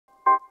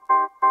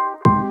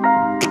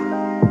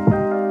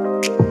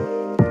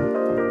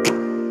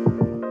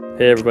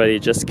Hey everybody,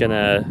 just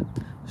gonna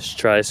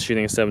try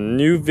shooting some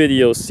new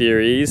video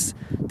series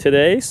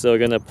today. So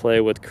gonna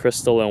play with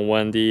Krystal and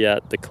Wendy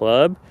at the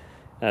club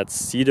at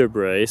Cedar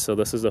Brae. So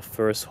this is the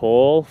first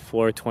hole,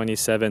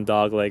 427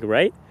 dogleg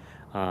right.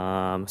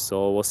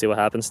 So we'll see what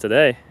happens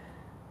today.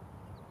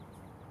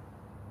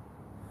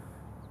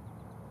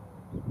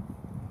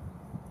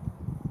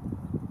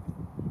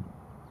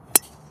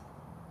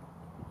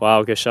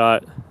 Wow, good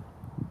shot.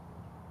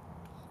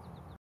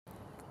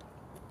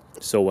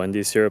 So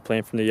Wendy's here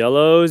playing from the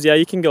yellows. Yeah,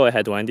 you can go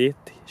ahead, Wendy.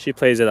 She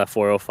plays it at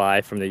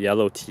 405 from the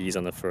yellow tees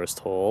on the first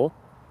hole.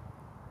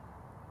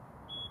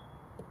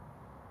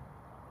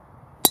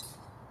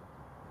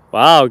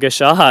 Wow, good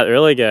shot.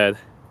 Really good.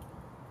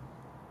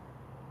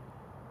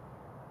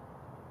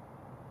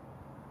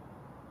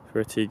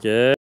 Pretty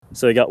good.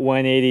 So we got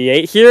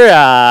 188 here.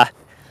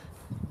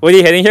 What are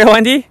you hitting here,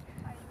 Wendy?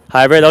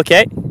 Hybrid,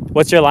 okay.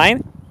 What's your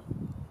line?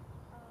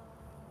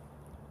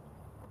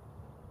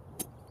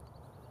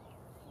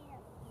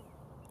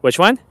 Which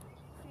one?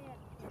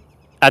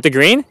 At the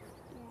green? Yeah.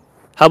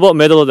 How about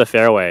middle of the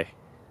fairway?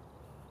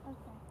 Okay.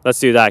 Let's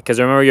do that,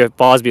 because remember your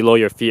ball's below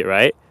your feet,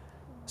 right?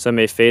 So it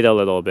may fade a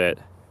little bit.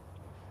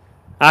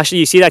 Actually,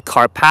 you see that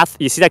cart path?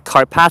 You see that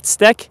cart path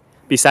stick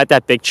beside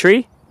that big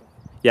tree?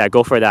 Yeah,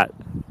 go for that.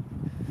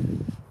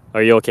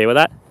 Are you okay with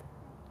that?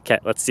 Okay,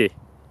 let's see.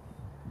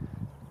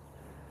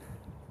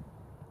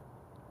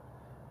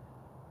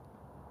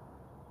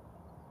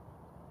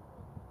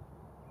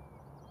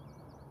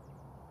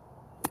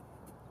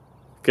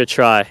 Good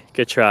try,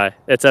 good try.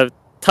 It's a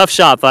tough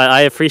shot, but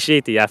I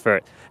appreciate the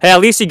effort. Hey,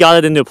 at least you got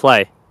it into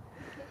play.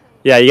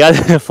 Yeah, you got it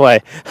into play.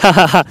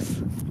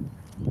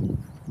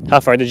 How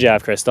far did you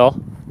have, Krystal?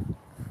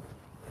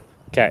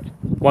 Okay,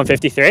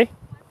 153?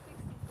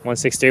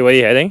 163, what are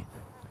you hitting?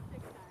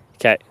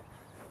 Okay.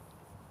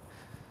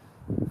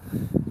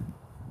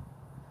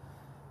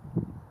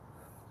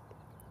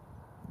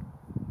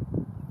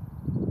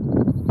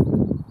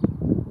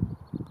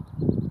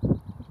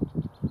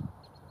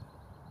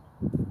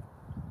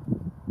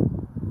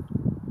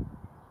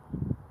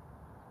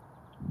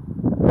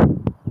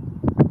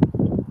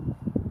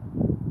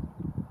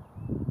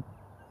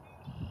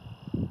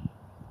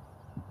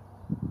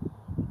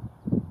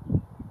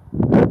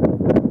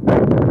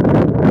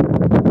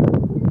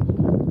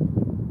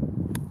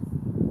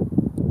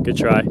 Good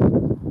try.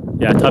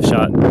 Yeah, tough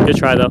shot. Good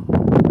try though.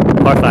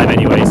 Par 5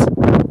 anyways.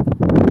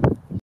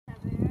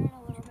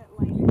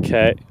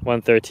 Okay,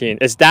 113.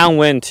 It's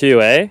downwind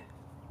too, eh?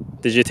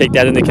 Did you take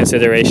that into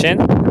consideration?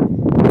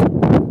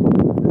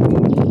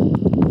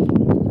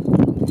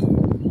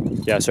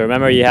 Yeah, so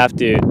remember you have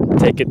to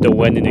take the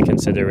wind into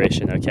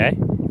consideration, okay?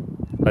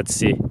 Let's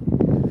see.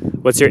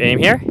 What's your aim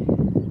here?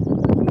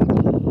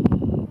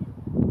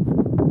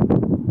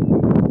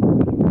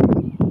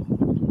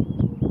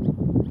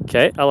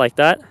 Okay, I like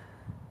that.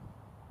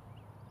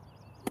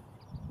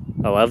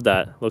 I love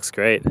that. Looks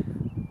great.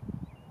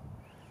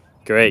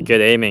 Great,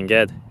 good aiming,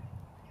 good.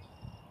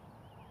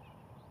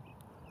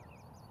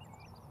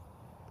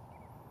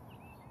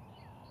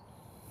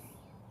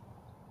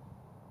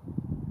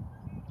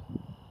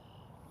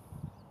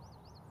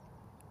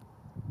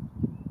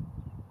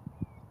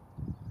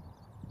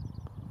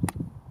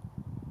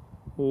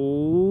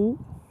 Ooh.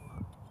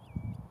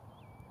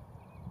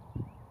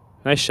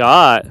 Nice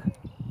shot.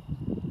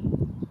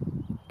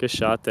 Good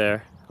shot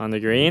there on the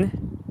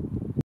green.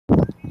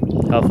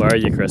 How far are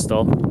you,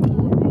 Krystal?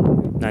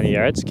 90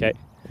 yards, okay.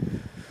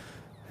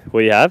 What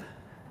do you have?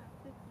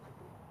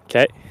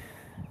 Okay.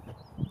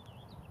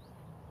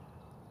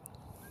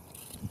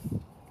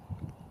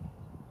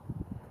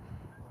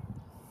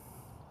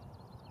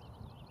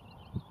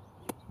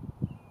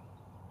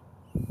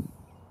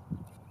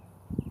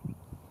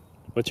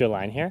 What's your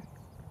line here?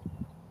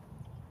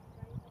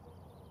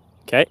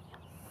 Okay.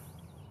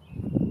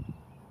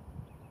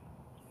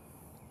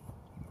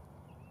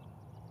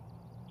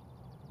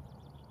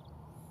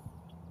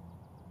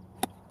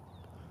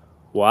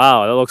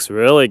 Wow, that looks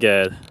really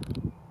good.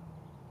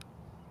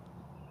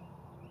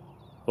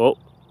 Oh, a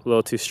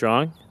little too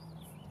strong.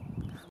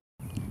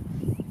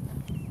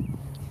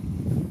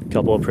 A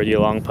couple of pretty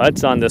long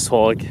putts on this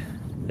hole.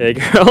 Hey,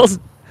 girls.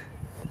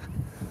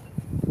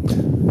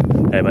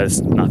 Hey, but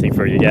it's nothing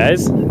for you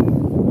guys.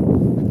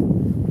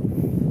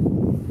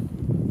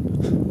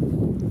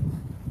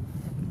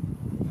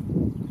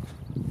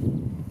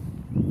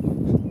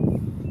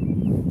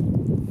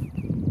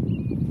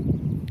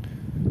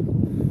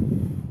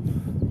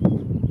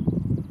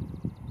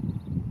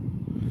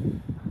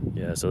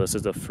 Yeah, so this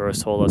is the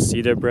first hole of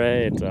Cedar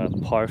Brae. It's a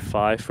par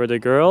 5 for the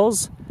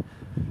girls.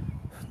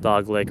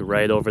 Dogleg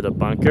right over the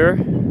bunker.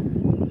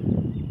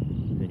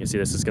 You can see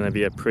this is going to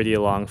be a pretty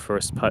long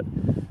first putt,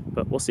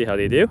 but we'll see how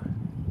they do.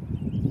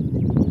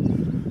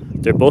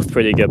 They're both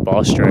pretty good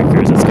ball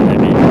strikers. It's going to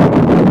be,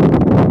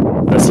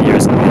 this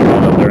year's going to be a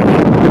lot of learning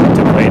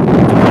to play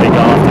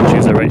golf, to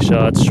choose the right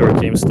shots,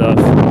 short game stuff.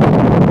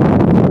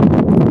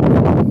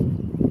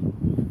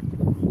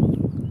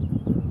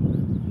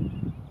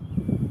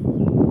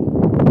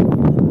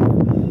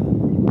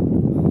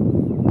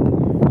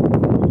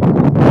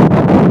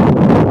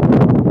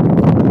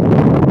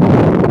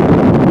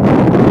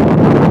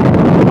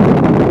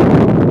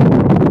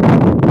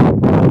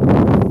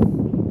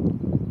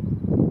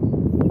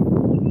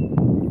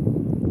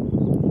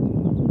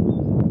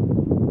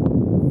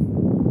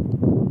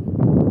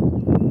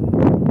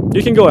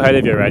 You can go ahead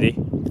if you're ready.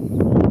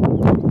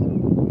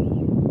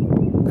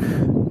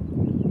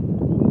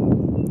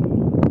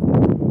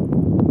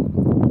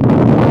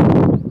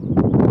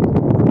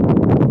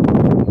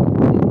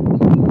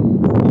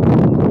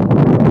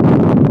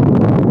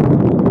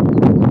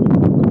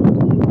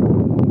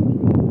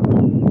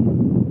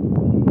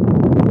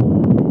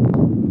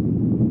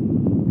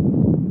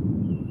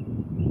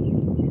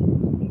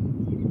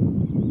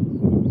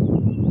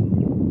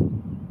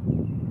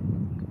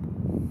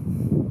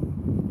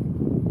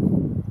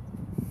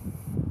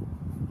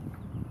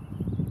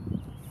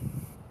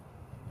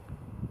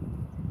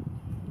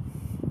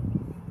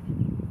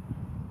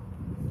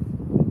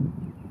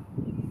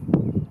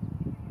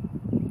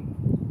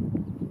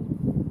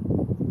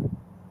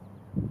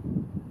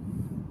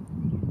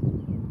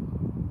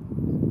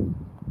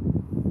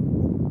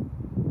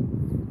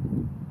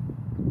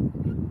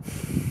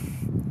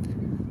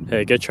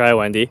 Hey, good try,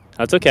 Wendy.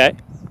 That's okay.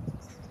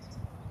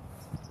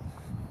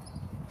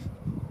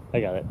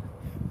 I got it.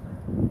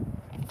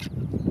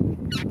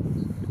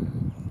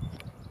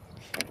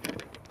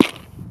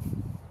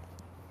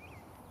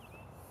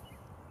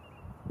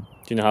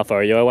 Do you know how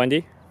far you are,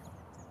 Wendy?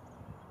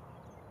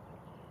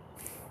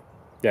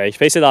 Yeah, you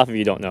face it off if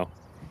you don't know.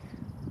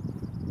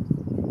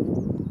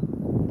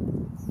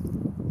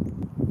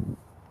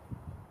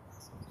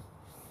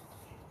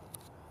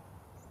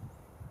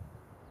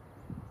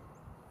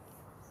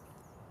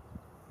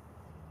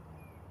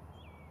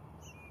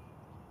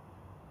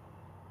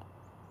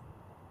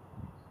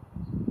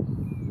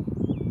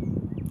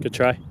 Good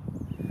try.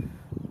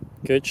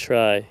 Good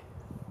try.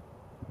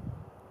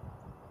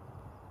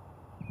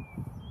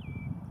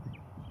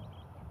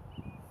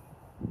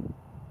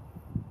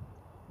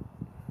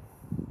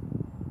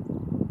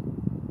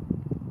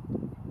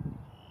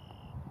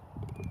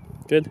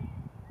 Good.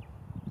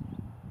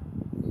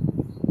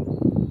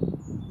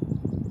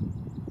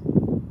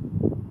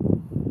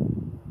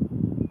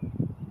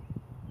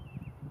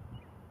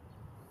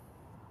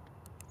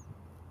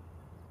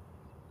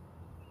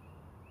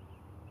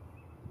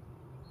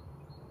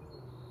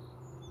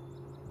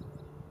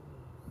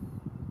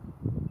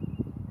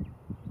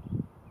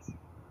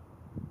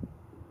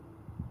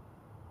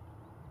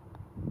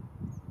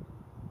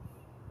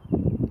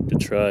 Good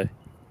try.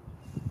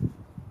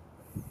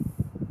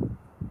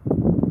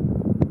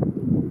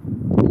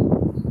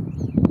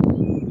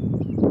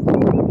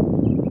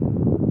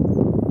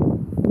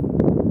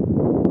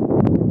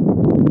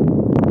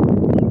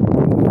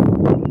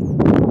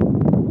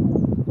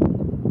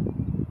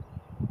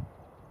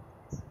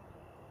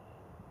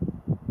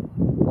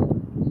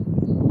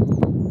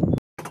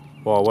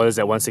 Well, what is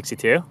it,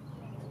 162?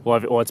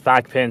 Well, it's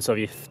back pin, so if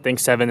you think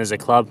 7 is a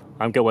club,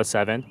 I'm good with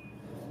 7.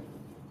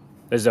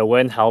 Is the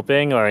wind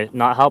helping or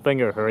not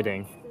helping or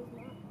hurting?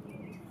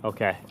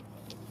 Okay.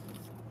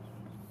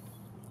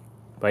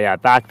 But yeah,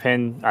 back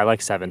pin, I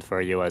like 7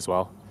 for you as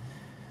well.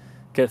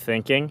 Good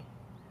thinking.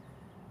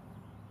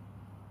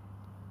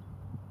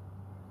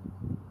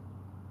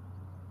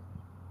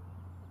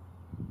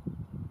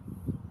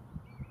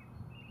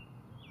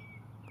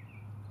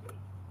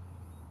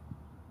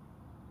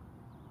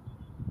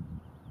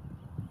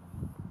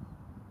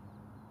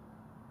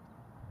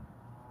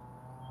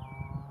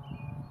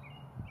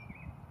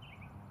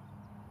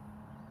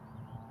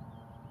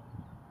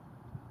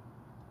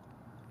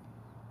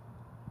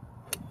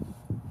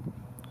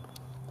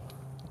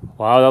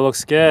 Wow, that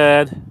looks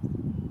good.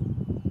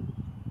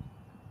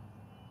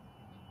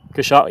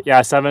 Good shot.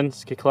 Yeah,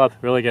 7's good club.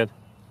 Really good.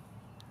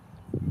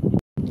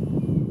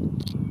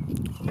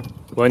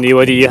 Wendy,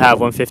 what do you have?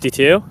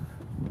 152?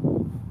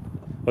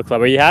 What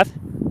club do you have?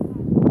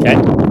 Okay,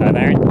 5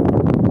 iron.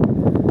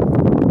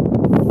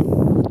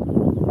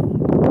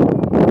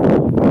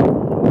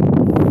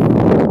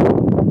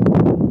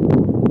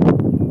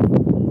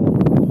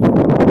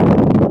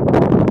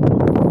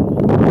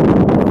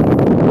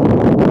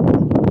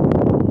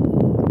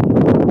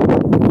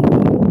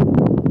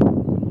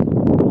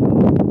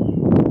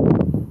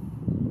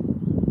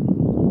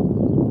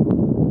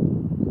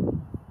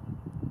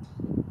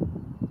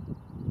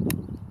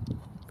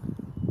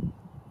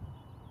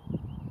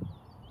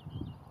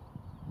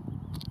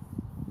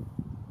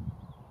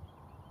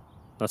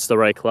 That's the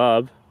right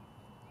club.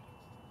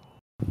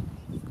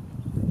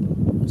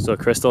 So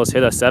Krystal's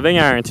hit a 7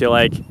 iron to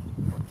like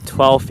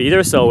 12 feet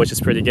or so, which is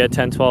pretty good,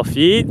 10, 12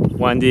 feet.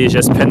 Wendy's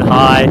just pinned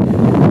high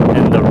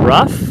in the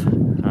rough.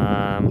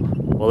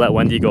 We'll let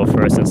Wendy go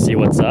first and see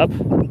what's up.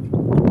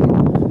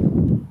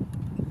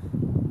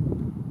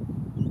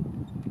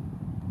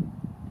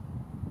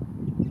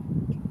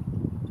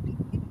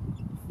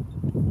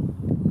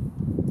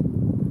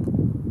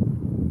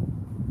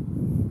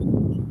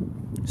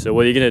 So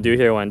what are you gonna do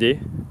here, Wendy?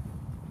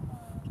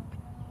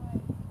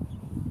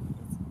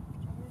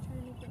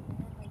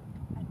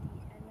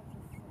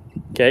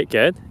 Okay,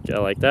 good. I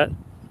like that.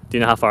 Do you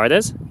know how far it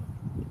is?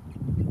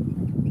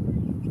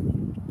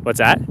 What's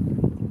that?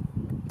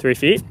 3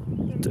 feet?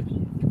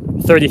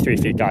 33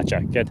 feet,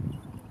 gotcha, good.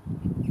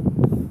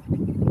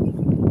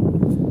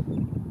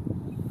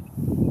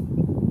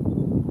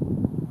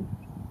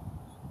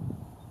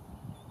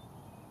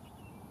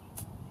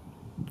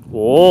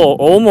 Oh,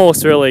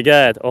 almost really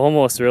good.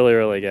 Almost really,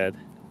 really good.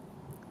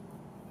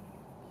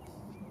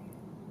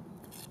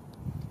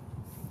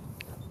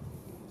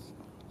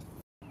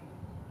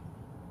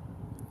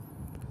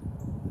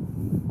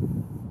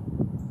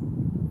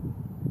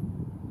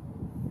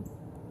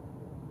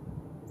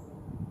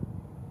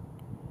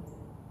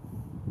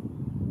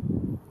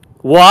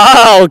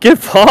 Wow,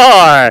 good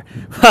par!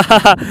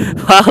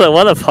 Wow,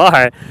 what a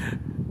par!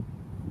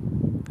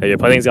 Hey, your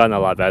putting's gotten a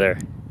lot better.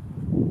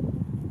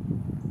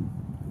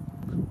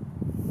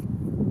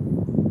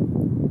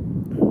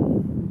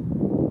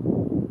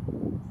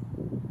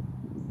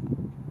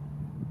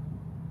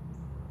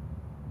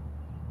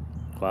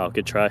 Wow,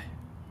 good try.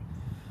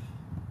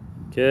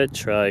 Good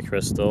try,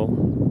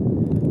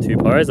 Krystal. 2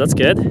 pars, that's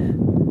good.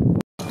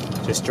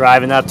 Just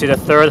driving up to the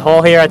 3rd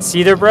hole here at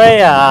Cedar Brae.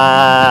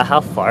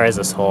 How far is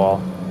this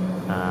hole?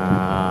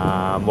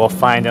 We'll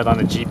find out on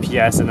the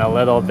GPS in a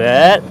little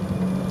bit.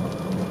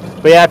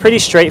 But yeah, pretty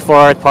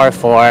straightforward par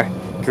 4.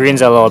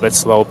 Green's a little bit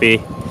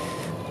slopey.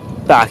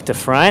 Back to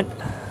front.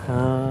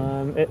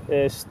 It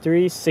is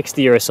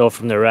 360 or so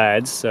from the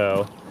red,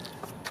 so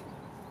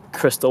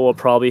Krystal will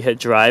probably hit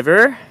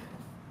driver.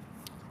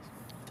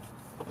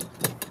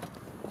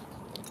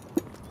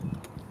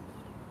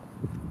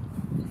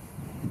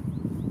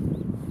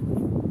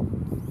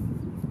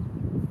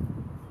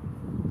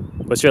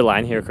 What's your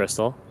line here,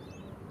 Krystal?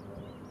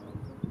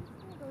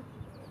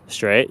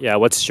 Straight? Yeah,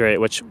 what's straight?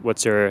 What's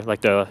your,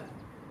 like the...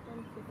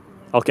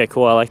 Okay,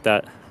 cool, I like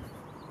that.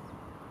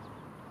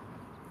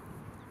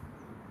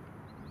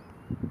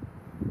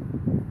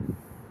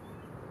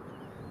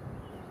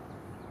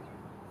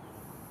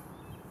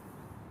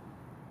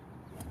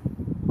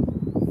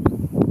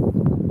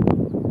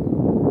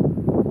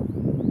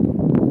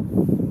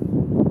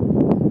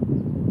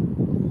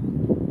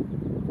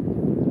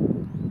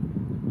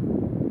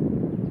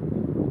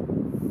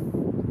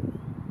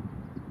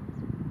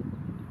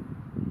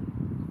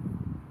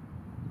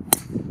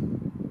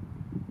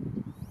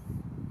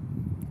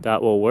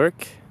 That will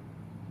work.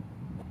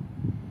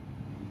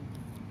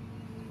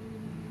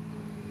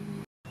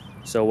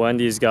 So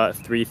Wendy's got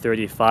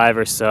 335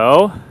 or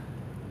so.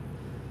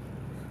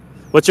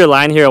 What's your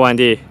line here,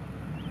 Wendy?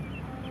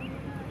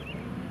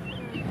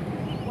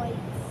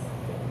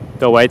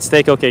 The white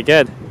steak? Okay,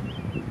 good.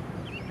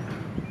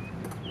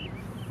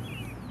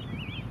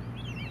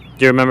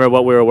 Do you remember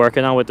what we were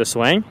working on with the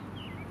swing?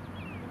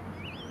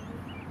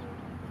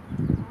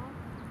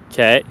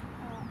 Okay.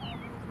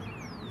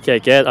 Okay,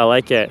 good. I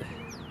like it.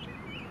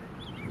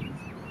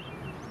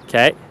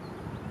 Okay.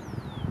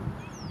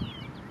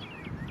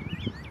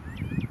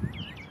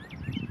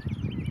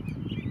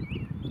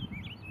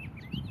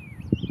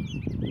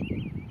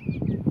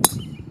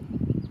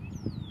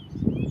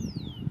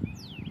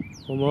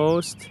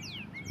 Almost.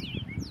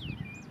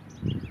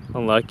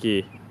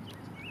 Unlucky.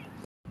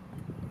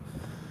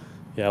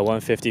 Yeah,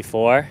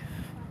 154.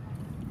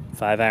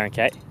 5 iron,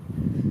 okay.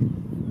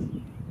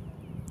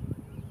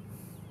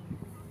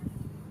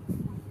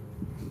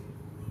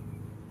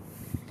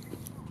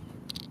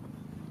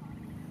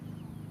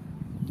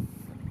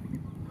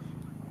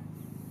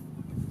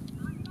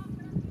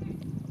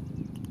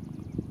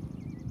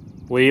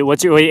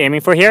 What are you aiming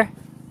for here?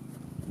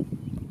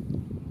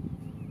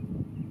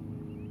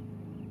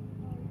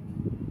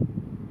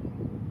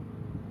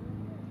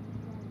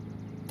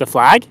 The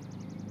flag?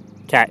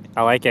 Okay,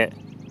 I like it.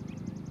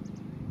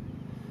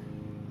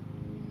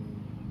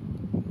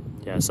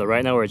 Yeah, so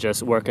right now we're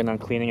just working on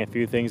cleaning a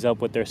few things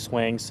up with their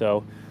swing,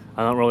 so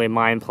I don't really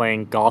mind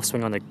playing golf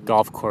swing on the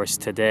golf course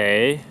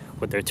today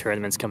with their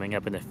tournaments coming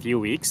up in a few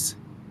weeks.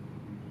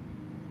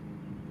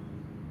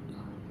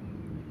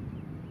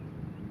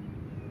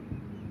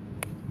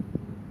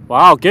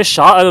 Wow, good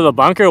shot out of the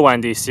bunker,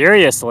 Wendy.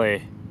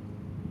 Seriously.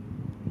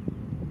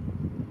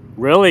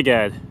 Really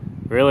good.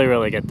 Really,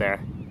 really good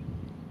there.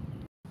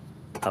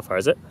 How far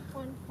is it?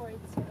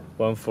 142.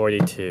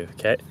 142,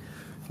 okay.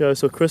 Yeah,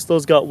 so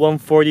Krystal's got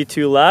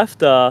 142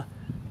 left.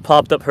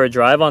 Popped up her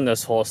drive on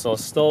this hole,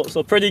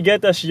 so pretty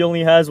good that she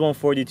only has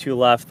 142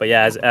 left. But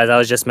yeah, as I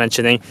was just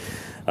mentioning,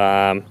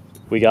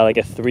 we got like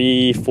a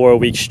 3-4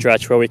 week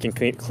stretch where we can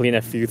clean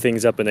a few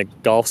things up in the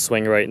golf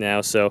swing right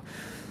now. So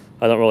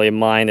I don't really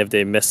mind if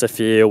they miss a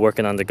few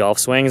working on the golf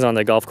swings on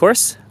the golf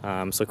course.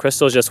 So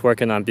Krystal's just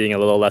working on being a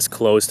little less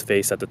closed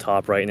face at the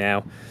top right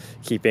now,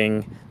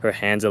 keeping her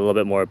hands a little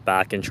bit more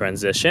back in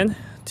transition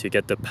to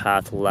get the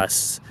path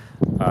less,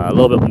 a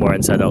little bit more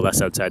inside out,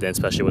 less outside in,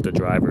 especially with the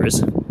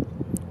drivers.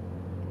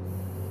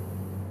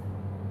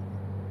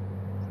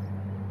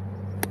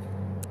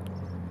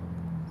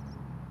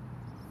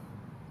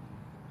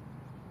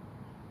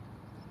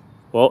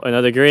 Well,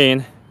 another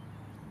green.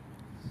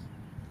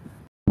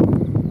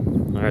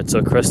 Alright,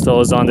 so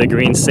Krystal is on the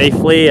green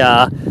safely.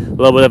 A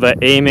little bit of an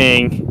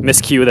aiming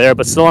miscue there,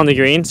 but still on the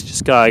greens.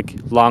 Just got a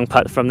long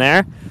putt from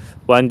there.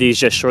 Wendy's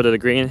just short of the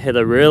green. Hit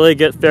a really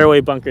good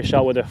fairway bunker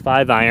shot with her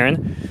 5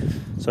 iron.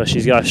 So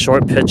she's got a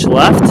short pitch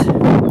left. Do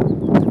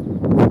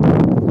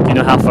you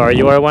know how far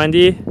you are,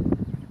 Wendy?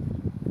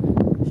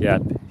 Yeah.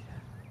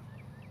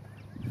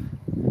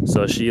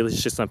 So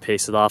she's just gonna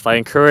pace it off. I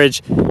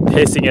encourage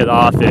pacing it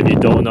off if you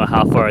don't know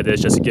how far it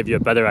is, just to give you a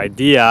better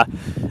idea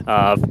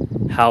of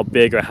how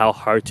big or how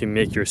hard to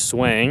make your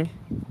swing.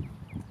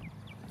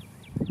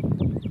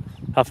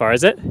 How far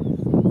is it?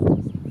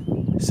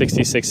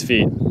 66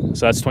 feet.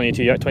 So that's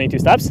 22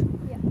 steps?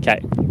 Yeah. Okay.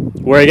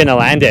 Where are you gonna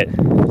land it?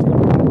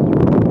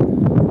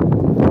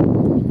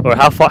 Or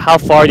how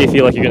far do you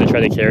feel like you're gonna try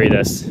to carry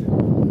this?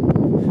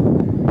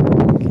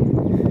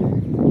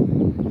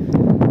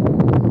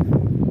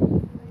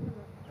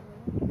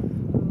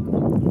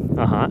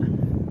 Uh-huh.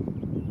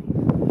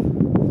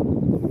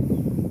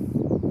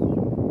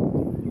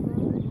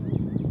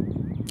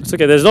 It's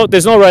okay.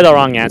 There's no right or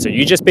wrong answer.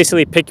 You just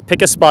basically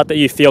pick a spot that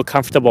you feel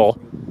comfortable.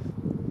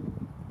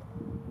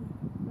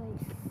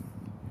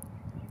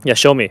 Yeah,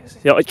 show me.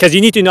 Because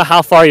you need to know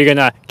how far you're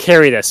gonna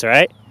carry this,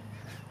 right?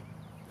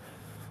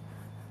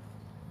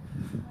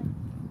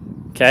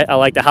 Okay, I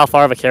like that. How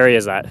far of a carry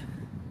is that?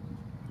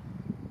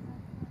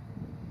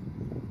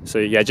 So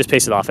yeah, just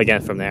pace it off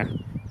again from there.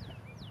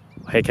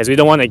 Okay, because we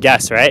don't want to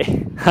guess, right?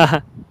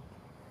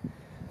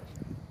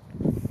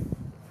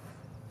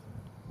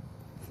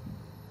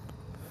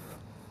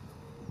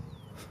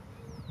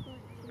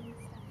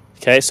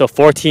 Okay, so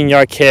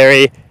 14-yard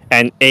carry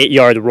and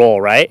 8-yard roll,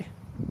 right?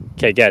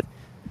 Okay, good.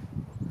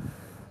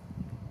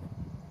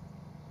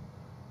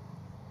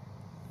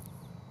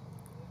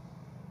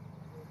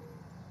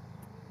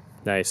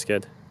 Nice,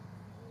 good.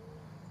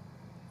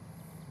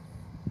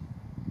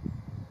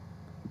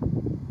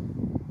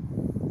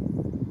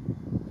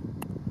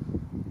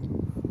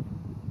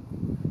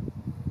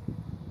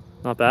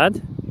 Not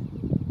bad.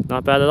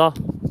 Not bad at all.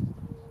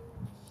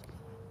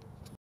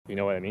 You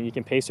know what I mean? You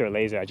can pace your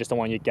laser. I just don't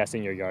want you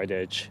guessing your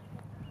yardage.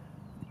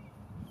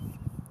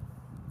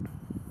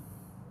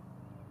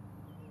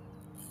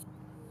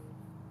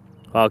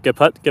 Wow, good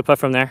putt. Good putt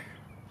from there.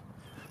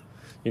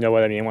 You know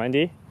what I mean,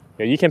 Wendy?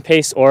 Yeah, you can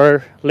pace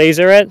or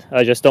laser it.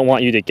 I just don't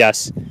want you to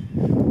guess.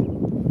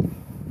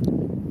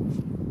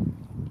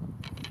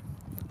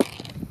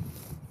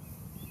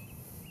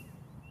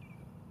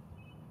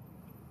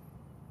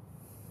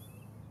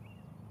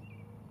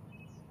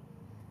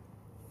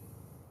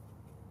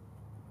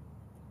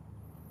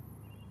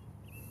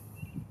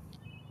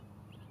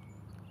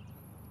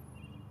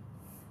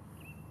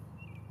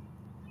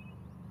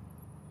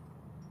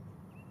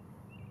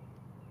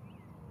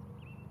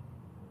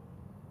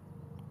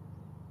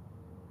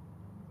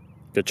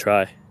 Good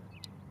try.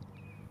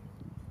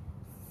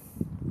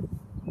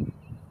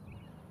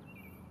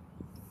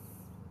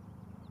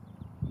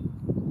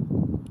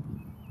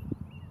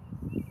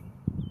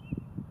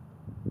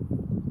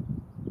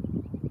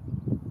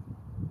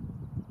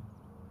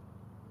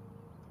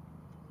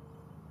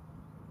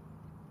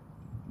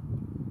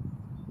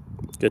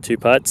 Good two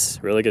putts.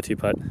 Really good two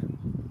putt.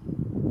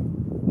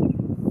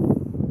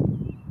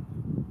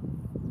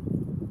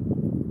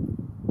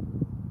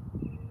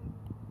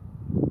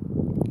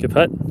 Good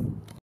putt.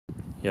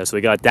 Yeah, so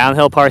we got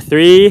downhill par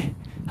 3.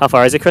 How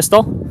far is it,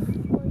 Krystal?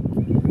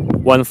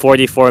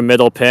 144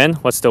 middle pin.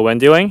 What's the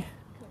wind doing?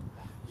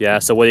 Yeah,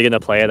 so what are you going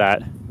to play it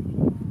at?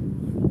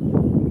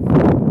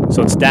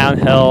 So it's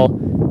downhill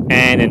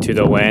and into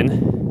the wind.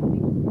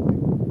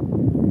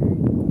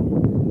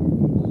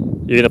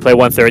 You're going to play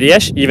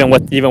 130-ish, even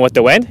with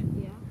the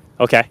wind? Yeah.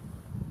 Okay.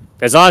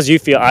 As long as you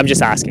feel, I'm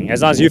just asking,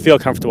 as long as you feel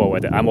comfortable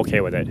with it, I'm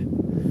okay with it.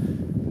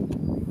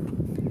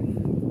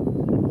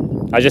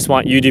 I just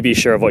want you to be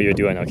sure of what you're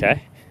doing,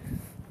 okay?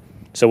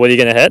 So what are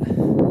you going to hit?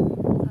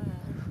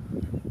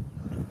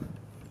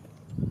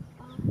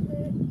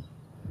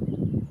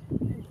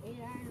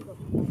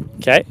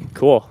 Okay,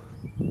 cool.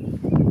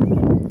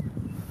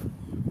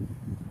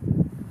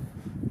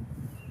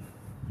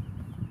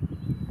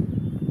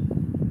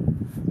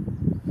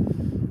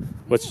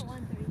 What's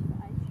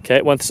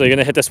okay? So you're going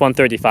to hit this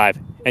 135,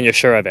 and you're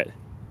sure of it?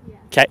 Yeah.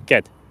 Okay,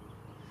 good.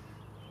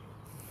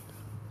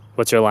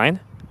 What's your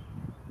line?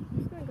 I'm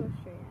just gonna go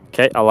straight at it.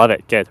 Okay, I love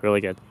it. Good,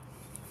 really good.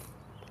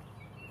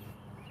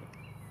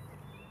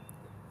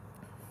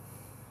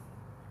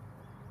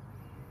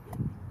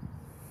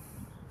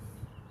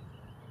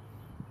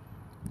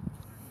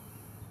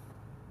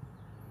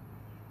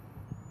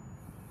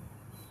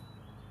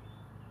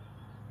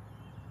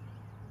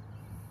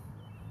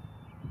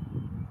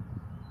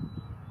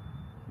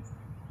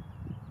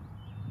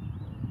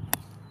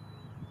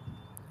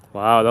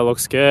 Wow, that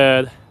looks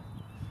good.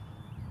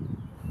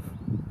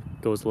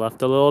 Goes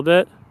left a little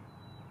bit.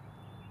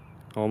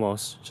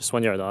 Almost, just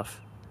 1 yard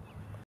off.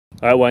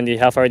 All right, Wendy,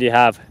 how far do you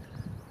have?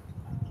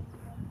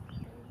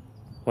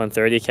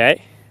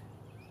 130K.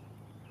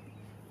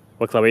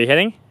 What club are you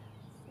hitting?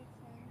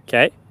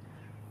 Okay.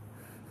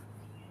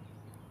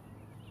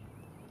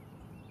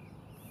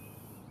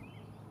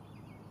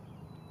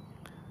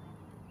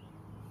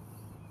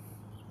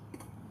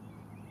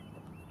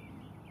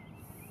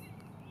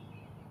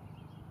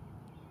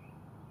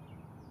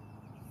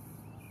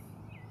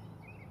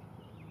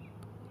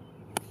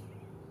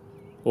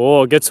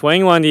 Oh, good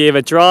swing, Wendy. If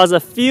it draws a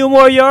few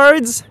more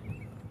yards.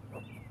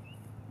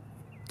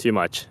 Too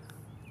much.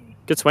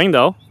 Good swing,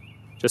 though.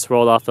 Just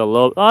rolled off the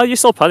low. Oh, you're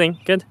still putting.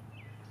 Good.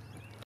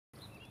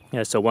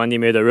 Yeah, so Wendy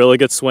made a really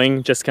good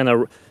swing. Just kind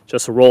of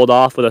just rolled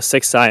off with a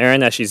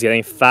 6-iron. As she's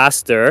getting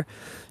faster,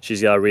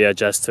 she's got to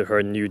readjust to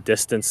her new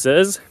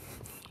distances.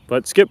 But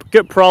it's a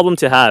good problem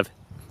to have.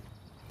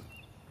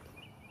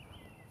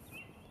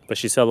 But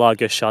she's had a lot of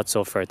good shots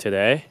so far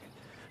today.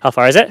 How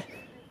far is it?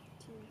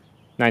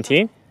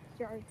 19?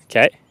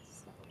 Okay.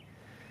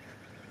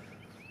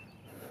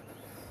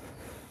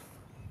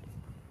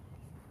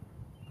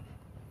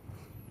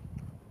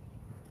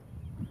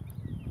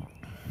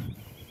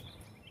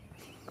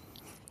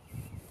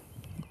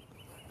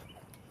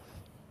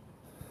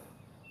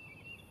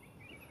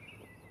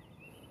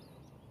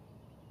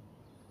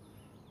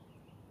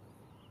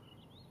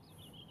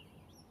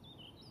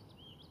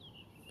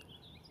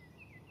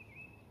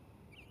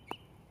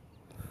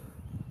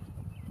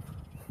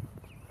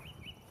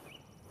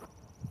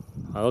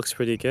 That looks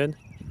pretty good.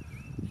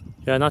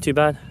 Yeah, not too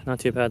bad. Not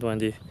too bad,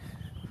 Wendy. A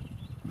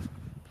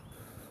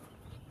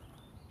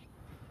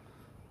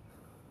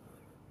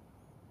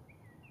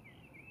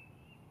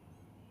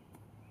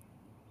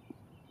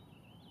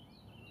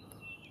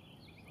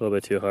little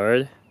bit too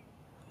hard.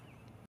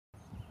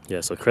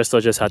 Yeah, so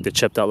Krystal just had to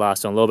chip that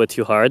last one a little bit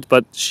too hard,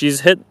 but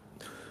she's hit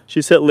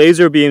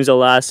laser beams the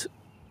last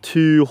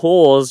 2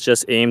 holes,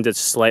 just aimed it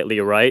slightly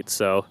right,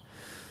 so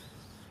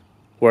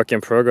work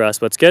in progress,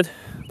 but it's good.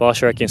 Ball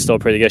striking is still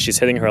pretty good. She's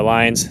hitting her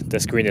lines.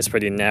 This green is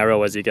pretty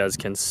narrow, as you guys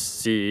can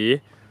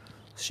see.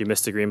 She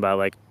missed the green by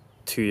like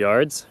 2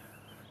 yards.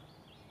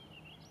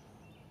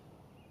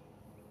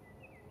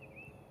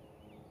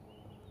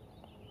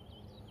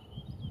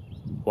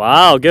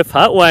 Wow, good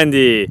putt,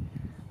 Wendy.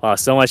 Wow,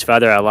 so much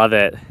feather. I love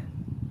it.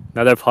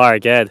 Another par,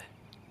 good.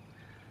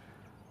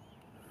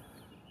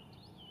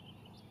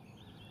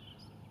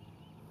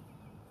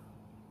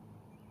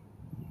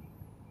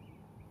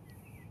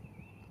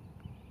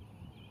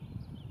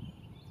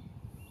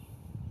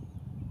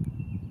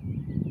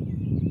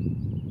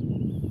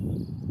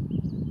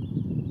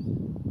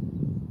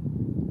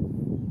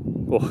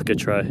 Oh, good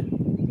try.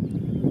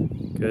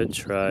 Good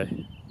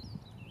try.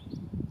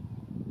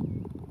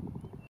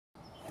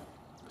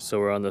 So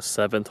we're on the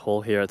 7th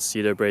hole here at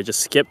Cedar Brae.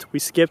 We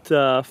skipped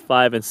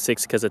 5 and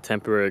 6 because of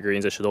temporary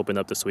greens that should open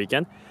up this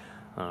weekend.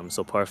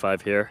 So par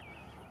 5 here.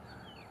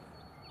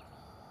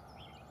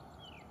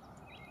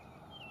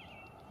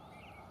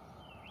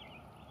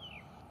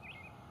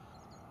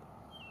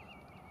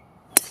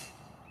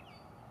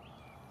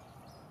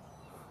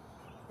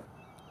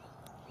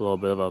 A little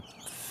bit of a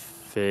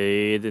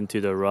fade into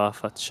the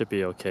rough. That should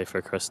be okay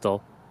for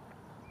Krystal.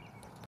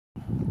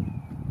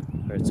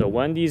 Alright, so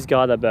Wendy's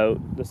got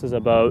about, this is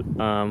about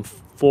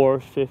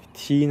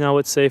 415, I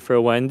would say,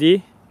 for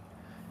Wendy.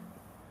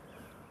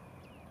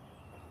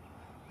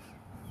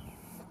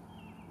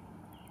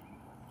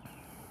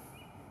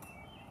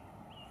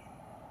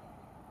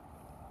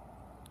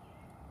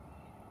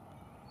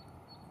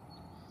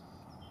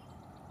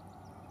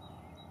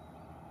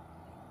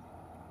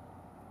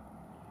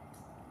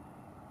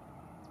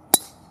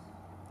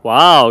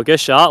 Wow, good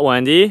shot,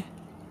 Wendy.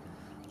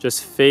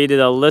 Just faded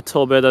a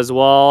little bit as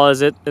well.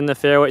 Is it in the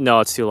fairway? No,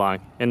 it's too long.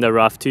 In the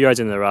rough, 2 yards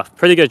in the rough.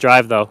 Pretty good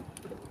drive though.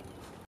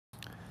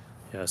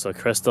 Yeah, so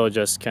Krystal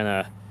just kind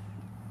of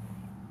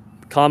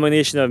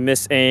combination of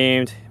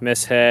misaimed,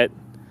 mishit,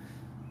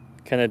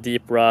 kind of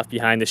deep rough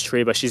behind this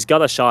tree, but she's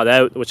got a shot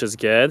out, which is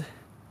good.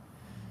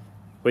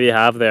 What do you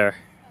have there?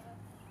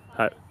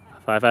 5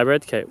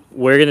 hybrid? Okay,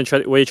 what are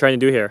you trying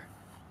to do here?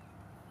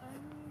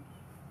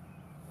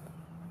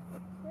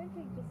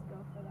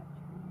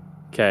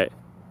 Okay.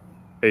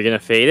 Are you gonna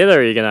fade it or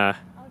are you gonna?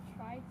 I'll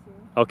try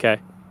to. Okay.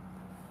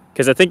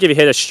 Because I think if you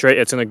hit it straight,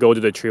 it's gonna go to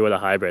the tree with a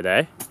hybrid,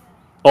 eh?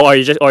 Oh, are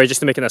you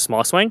just making a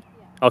small swing?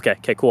 Yeah. Okay.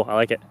 Okay. Cool. I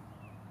like it.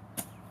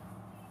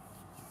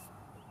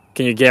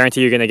 Can you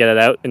guarantee you're gonna get it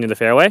out into the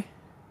fairway?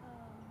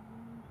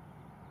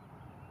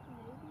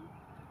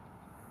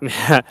 Maybe.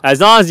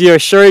 As long as you're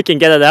sure you can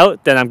get it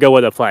out, then I'm good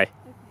with the play.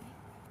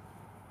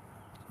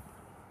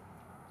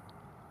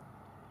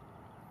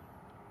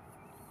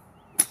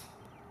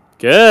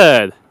 Okay.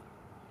 Good.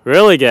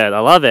 Really good. I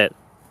love it.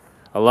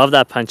 I love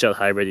that punch-out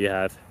hybrid you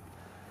have.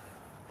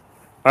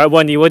 All right,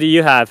 Wendy, what do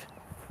you have?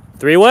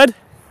 3 wood?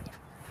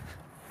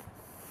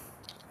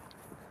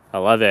 I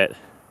love it.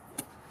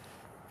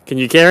 Can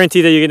you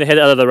guarantee that you're going to hit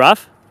it out of the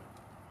rough?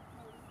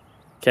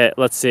 Okay,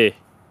 let's see.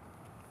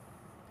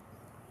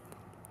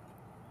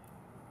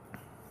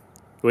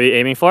 What are you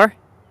aiming for?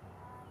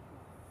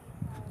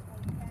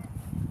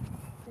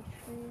 The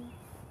tree.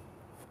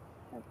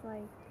 That's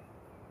like.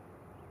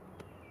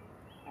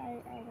 I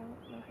don't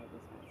know how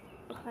this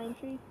is. The pine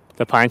tree?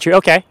 The pine tree?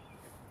 Okay.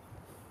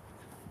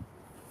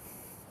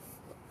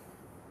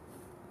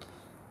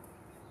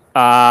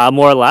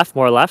 More left,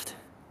 more left,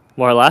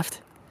 more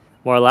left,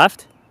 more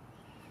left.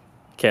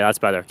 Okay, that's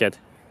better. Good.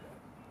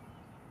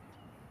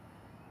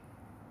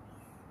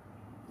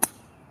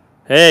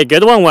 Hey,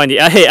 good one, Wendy.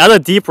 Hey, out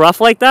of deep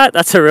rough like that,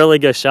 that's a really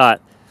good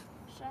shot.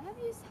 Should I have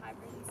used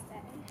hybrid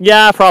instead?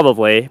 Yeah,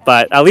 probably,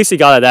 but at least you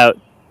got it out.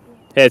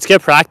 Hey, it's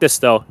good practice,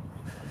 though.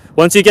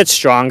 Once you get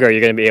stronger, you're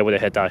going to be able to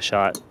hit that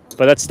shot.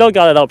 But it still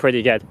got it out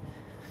pretty good.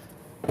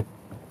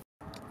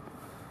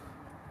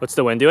 What's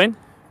the wind doing?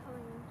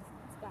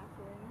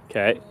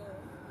 Okay.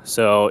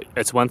 So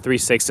it's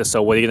 136.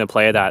 So what are you going to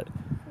play it at?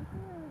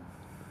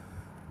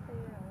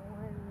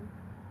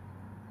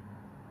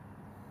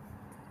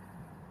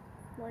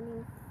 25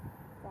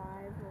 or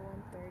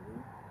 130.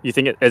 You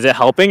think is it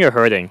helping or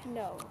hurting?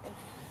 No,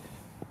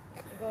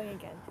 it's going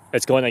against.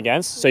 It's going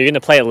against? So you're going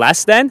to play it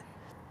less then?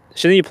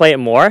 Shouldn't you play it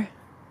more?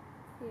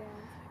 Yeah.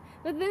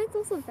 But then it's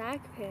also back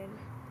pin.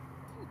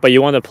 But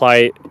you want to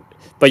play,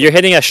 but you're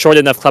hitting a short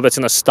enough club it's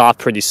going to stop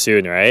pretty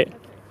soon, right? Okay.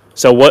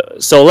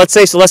 So let's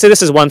say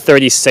this is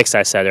 136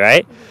 I said,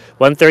 right?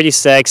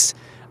 136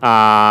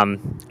 and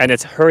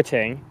it's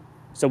hurting.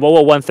 So what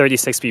will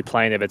 136 be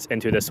playing if it's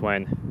into this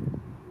wind?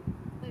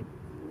 Like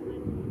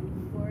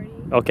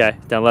 140. Okay,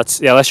 then let's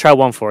try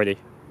 140.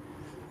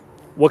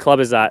 What club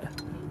is that?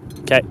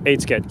 Okay,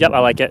 8's good. Yep, I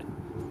like it.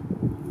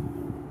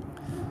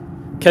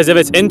 Because if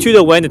it's into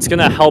the wind, it's going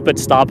to help it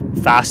stop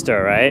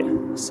faster, right?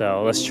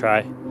 So let's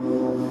try.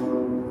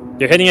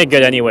 You're hitting it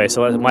good anyway,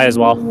 so might as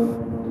well.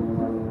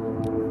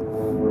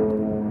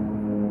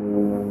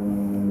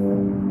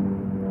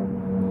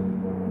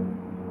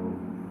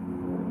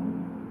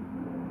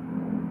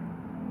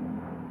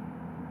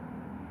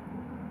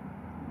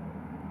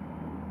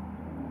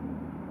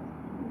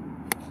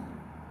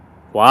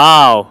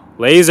 Wow,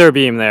 laser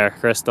beam there,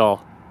 Krystal.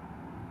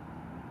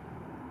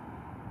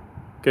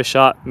 Good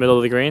shot, middle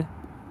of the green.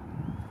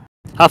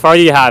 How far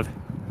do you have?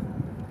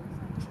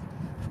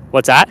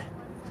 What's that?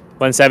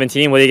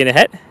 117. What are you gonna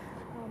hit?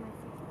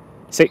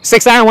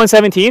 6 iron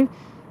 117.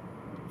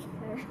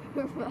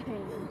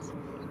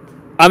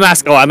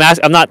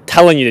 I'm not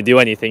telling you to do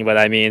anything, but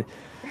I mean,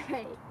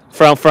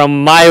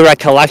 from my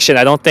recollection,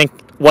 I don't think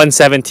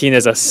 117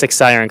 is a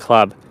 6 iron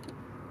club.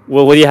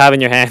 Well, what do you have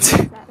in your hands?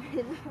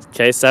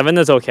 Okay, 7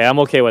 is okay. I'm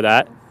okay with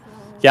that.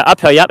 Yeah,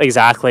 uphill. Yep,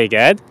 exactly.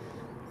 Good.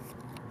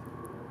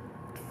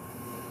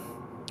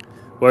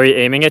 Where are you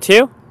aiming it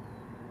to?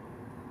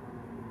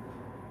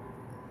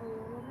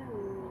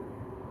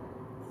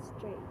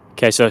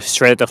 Okay, so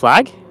straight at the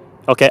flag?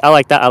 Okay, I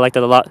like that. I like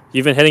that a lot.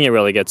 You've been hitting it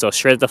really good, so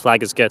straight at the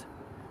flag is good.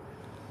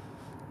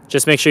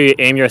 Just make sure you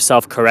aim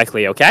yourself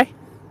correctly, okay?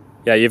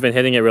 Yeah, you've been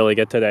hitting it really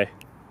good today.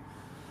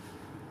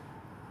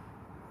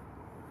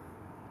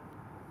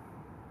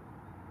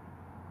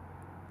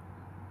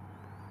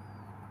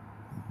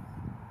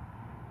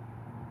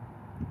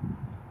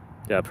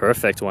 Yeah,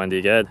 perfect,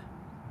 Wendy. Good.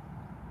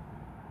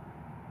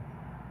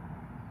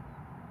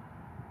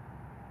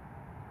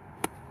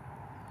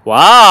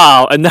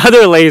 Wow,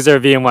 another laser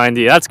beam,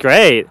 Wendy. That's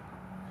great.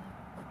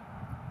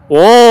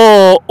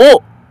 Whoa!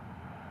 Oh!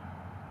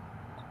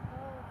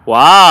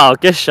 Wow,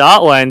 good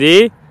shot,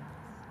 Wendy.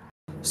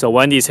 So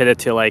Wendy's hit it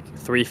to like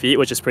 3 feet,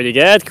 which is pretty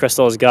good.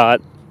 Krystal's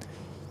got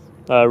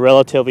a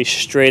relatively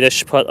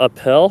straightish putt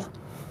uphill.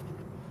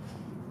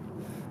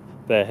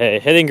 But hey,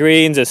 hitting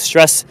greens is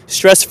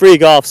stress-free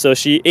golf. So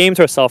she aimed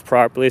herself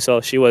properly. So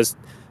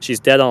she's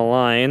dead on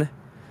line.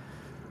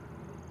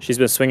 She's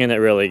been swinging it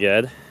really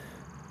good.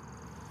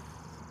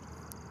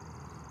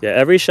 Yeah,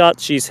 every shot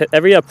she's hit,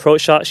 every approach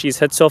shot she's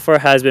hit so far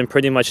has been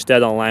pretty much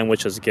dead on line,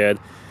 which is good.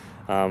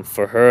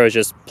 For her,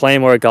 just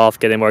playing more golf,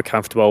 getting more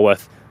comfortable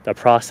with the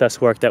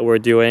process work that we're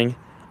doing.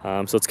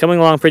 So it's coming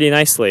along pretty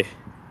nicely.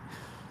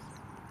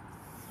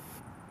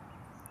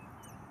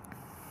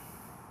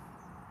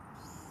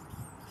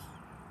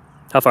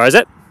 How far is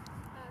it?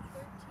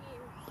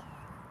 13.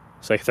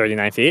 It's like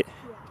 39 feet?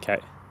 Yeah. Okay.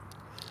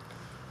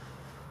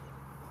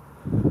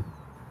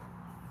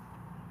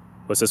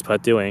 What's this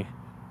putt doing?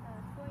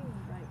 Going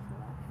right to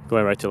left.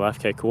 Going right to left?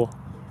 Okay, cool.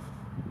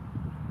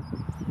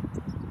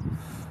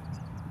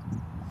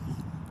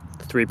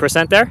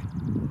 3% there?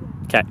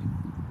 Okay.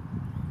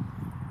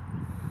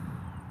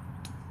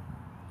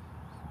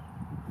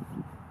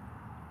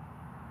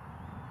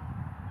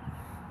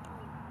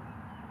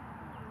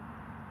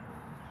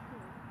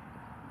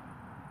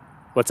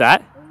 What's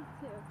that?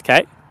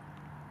 Okay.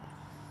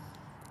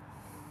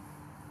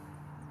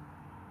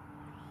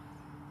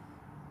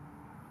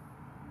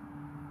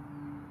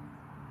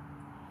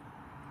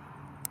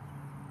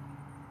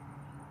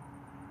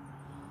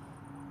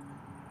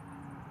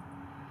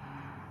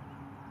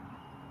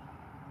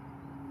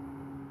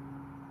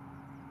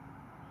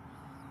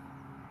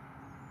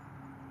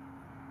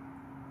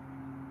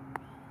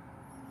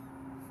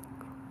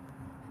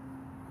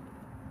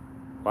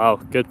 Wow,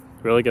 good,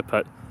 really good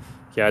putt.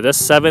 Yeah,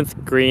 this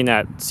 7th green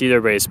at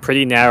Cedar Brae is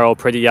pretty narrow,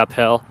 pretty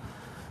uphill.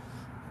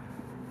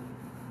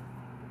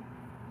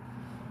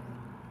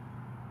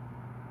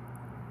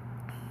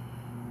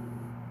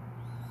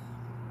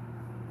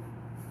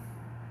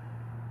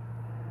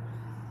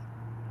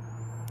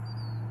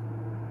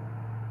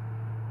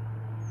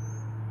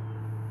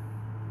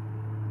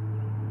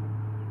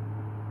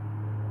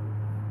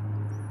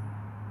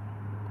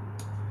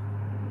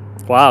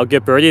 Wow,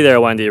 good birdie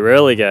there, Wendy.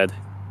 Really good.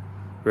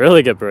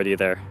 Really good birdie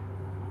there.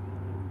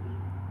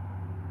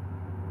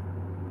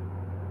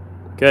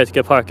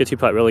 Good putt, good 2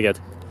 putt, really good.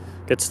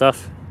 Good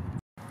stuff.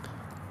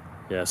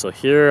 Yeah, so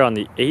here on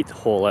the 8th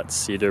hole at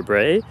Cedar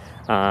Brae,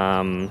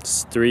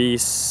 it's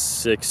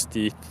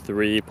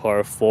 363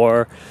 par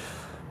 4.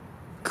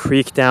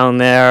 Creek down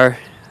there.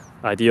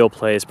 Ideal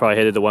play is probably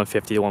hit it to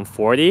 150 to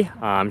 140,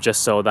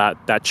 just so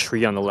that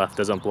tree on the left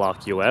doesn't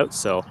block you out.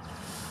 So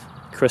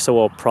Krystal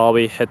will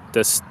probably hit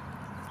this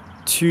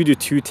 2 to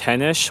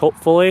 210-ish,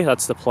 hopefully.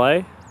 That's the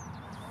play.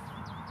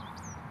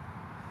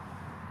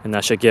 And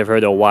that should give her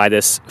the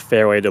widest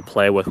fairway to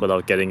play with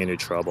without getting into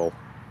trouble.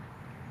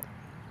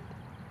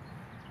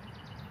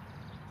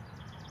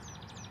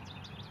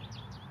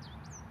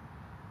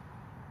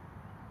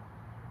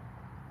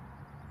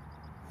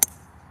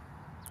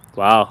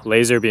 Wow,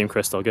 laser beam,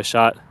 Krystal. Good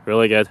shot.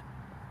 Really good.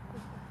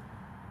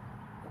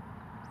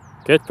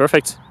 Good,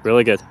 perfect.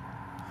 Really good.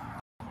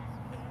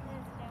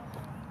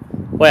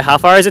 Wait, how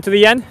far is it to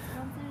the end?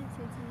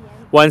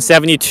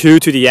 172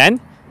 to the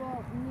end?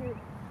 Well, near, like,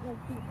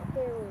 the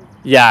fairway.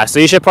 Yeah, so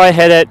you should probably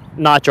hit it,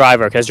 not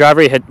driver, because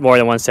driver you hit more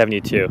than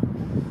 172.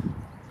 And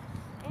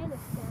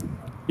it's downhill.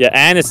 Yeah,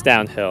 and it's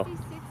downhill.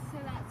 166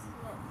 to that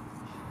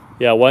slope.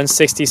 Yeah,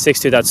 166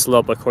 to that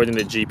slope according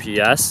to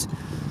GPS.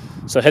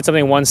 So hit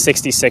something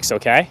 166,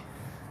 okay?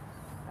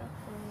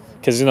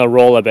 Because it's going to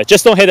roll a bit.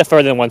 Just don't hit it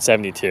further than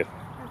 172. Okay.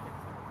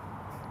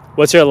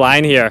 What's your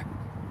line here? A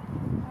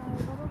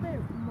little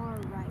bit more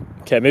right.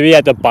 Okay, maybe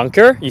at the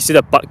bunker. You see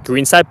the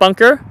green side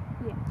bunker?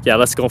 Yeah. Yeah,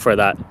 let's go for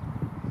that.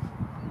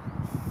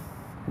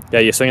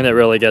 Yeah, you're swinging it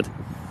really good.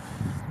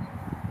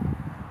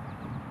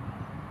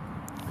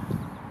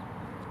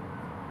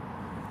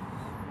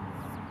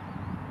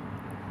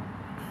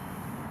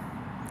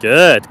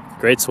 Good.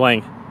 Great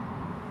swing.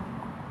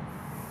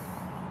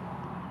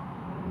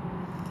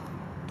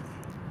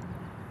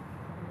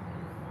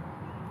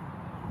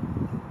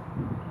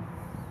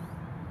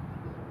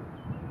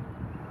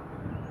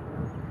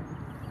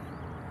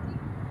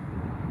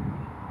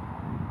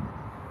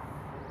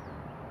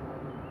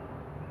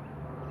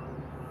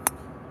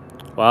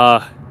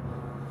 Wow.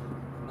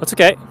 That's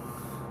okay.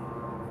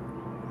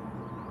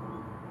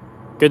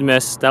 Good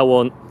miss. That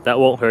won't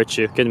hurt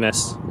you. Good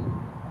miss.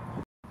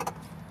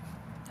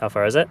 How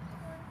far is it?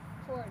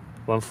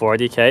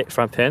 140. Okay,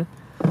 front pin.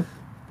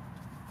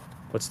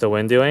 What's the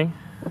wind doing?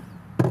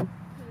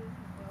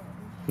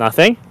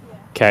 Nothing?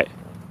 Okay.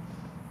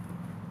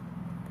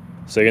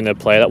 So you're gonna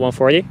play that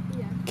 140?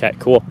 Yeah. Okay,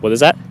 cool. What is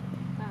that?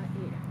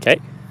 8.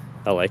 Okay,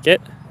 I like it.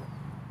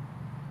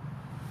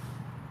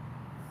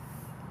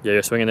 Yeah,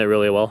 you're swinging it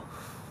really well.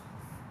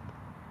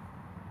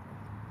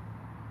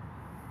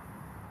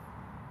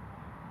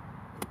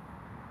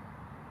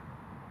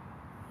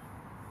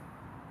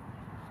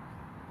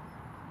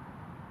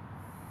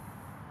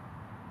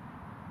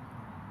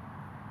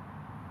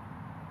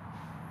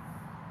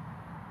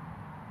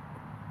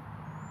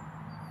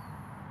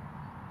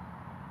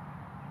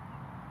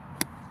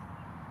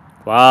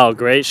 Wow,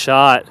 great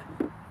shot.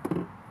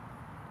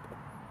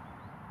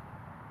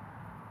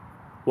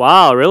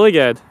 Wow, really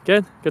good.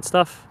 Good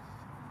stuff.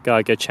 Got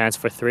a good chance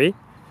for 3.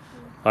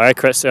 All right,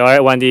 Chris. All right,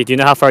 Wendy. Do you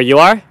know how far you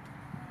are?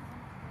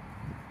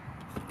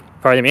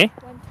 Pardon me?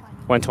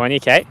 120.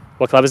 Okay.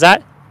 What club is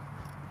that?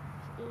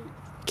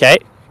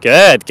 8.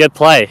 Okay. Good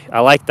play.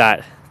 I like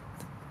that.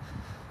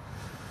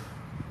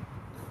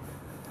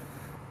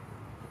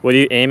 What are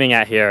you aiming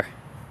at here?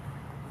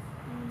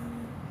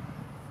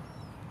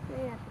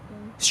 Right at the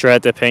pin. Straight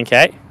at the pin,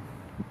 okay?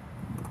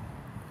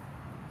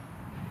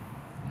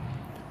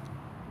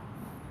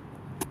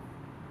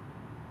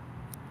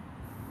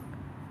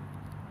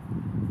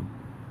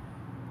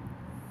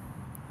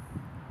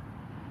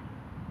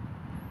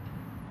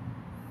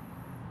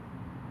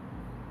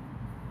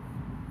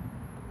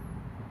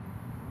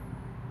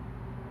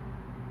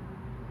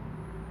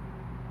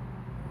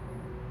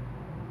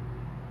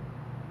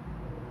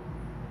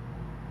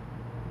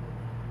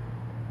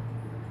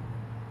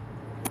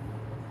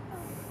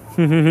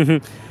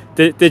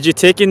 Did you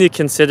take into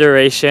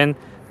consideration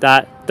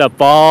that the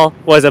ball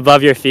was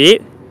above your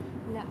feet?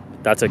 No.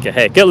 That's okay.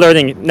 Hey, good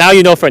learning. Now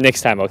you know for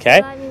next time,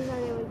 okay? So that means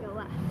that it would go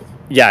left.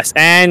 Yes,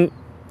 and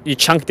you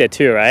chunked it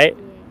too, right?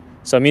 Yeah.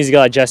 So it means you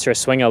gotta adjust your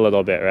swing a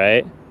little bit,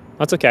 right?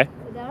 That's okay.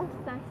 But that was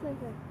actually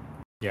good.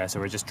 Yeah, so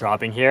we're just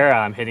dropping here.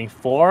 I'm hitting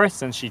 4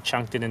 since she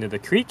chunked it into the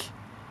creek,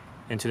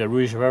 into the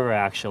Rouge River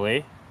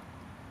actually.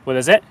 What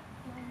is it?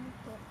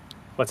 94.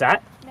 What's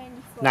that?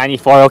 94.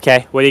 94,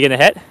 okay. What are you gonna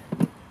hit?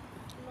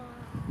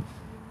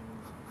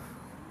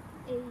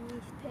 Ace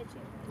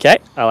pitching. Okay,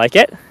 I like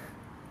it.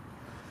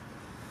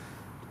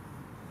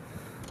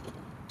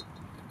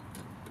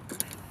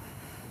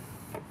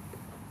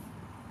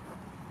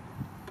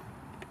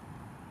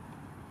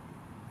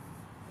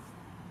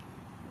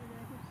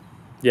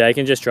 Yeah, I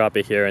can just drop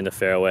it here in the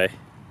fairway.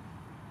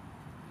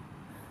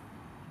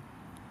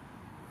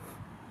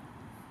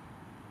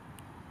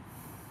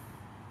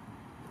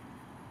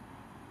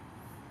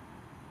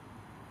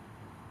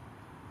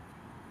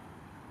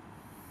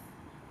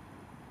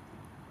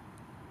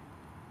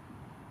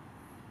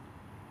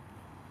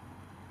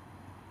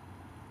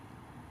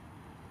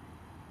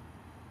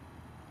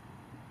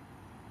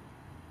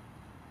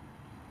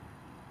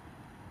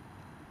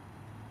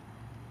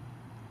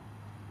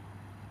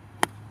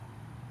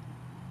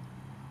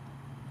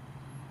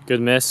 Good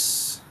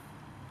miss.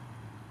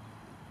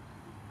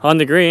 On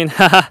the green.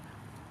 Haha.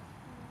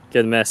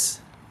 Good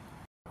miss.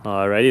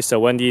 Alrighty, so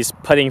Wendy's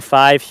putting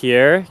 5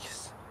 here.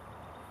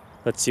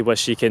 Let's see what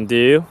she can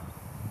do.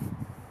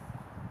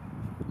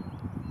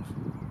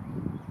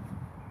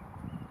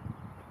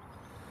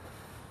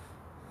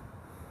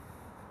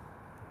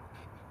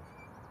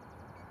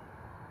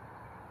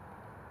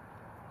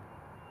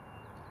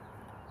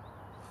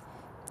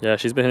 Yeah,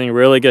 she's been hitting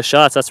really good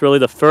shots. That's really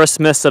the first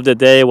miss of the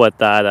day with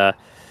that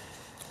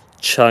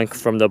chunk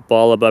from the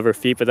ball above her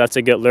feet, but that's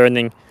a good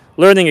learning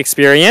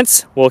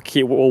experience.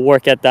 We'll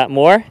work at that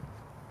more.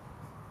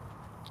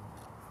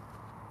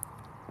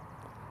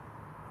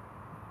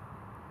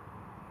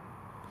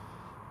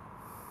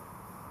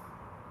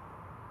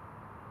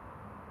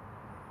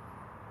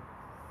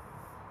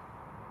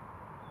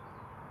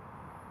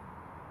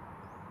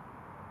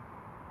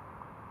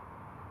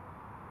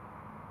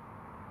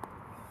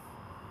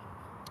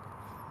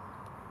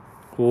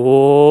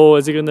 Whoa,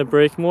 is it gonna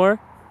break more?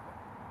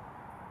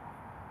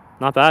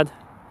 Not bad.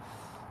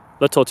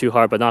 Little too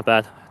hard, but not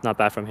bad. Not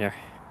bad from here.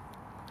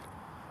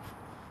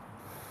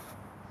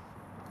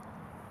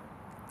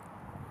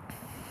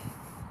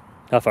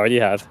 How far do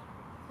you have?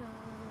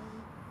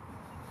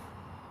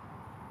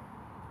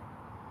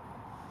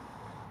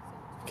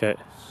 Okay,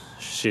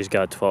 she's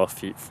got 12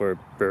 feet for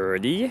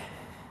birdie.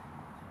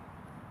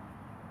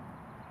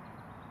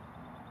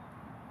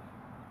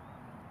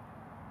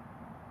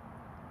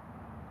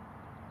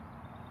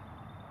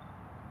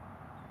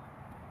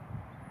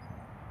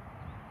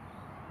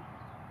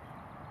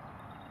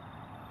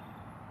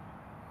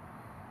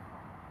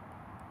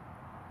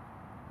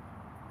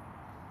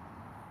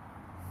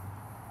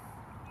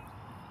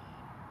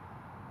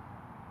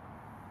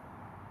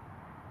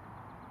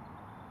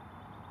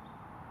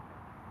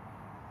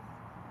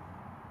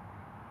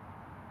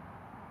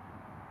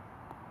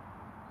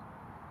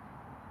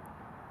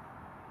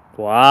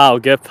 Wow,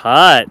 good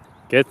putt.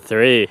 Good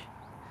 3.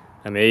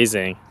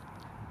 Amazing.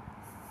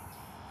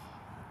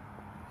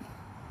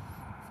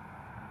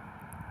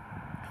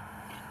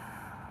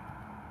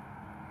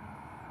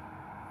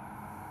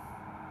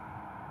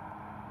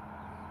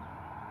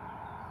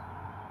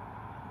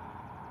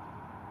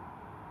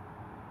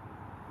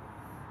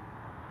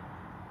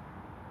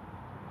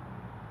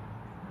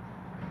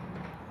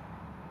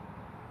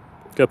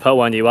 Good putt,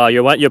 Wendy. Wow,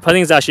 your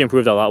putting's actually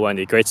improved a lot,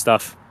 Wendy. Great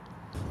stuff.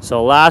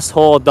 So last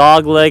hole,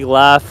 dog leg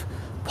left,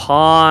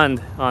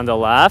 pond on the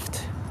left.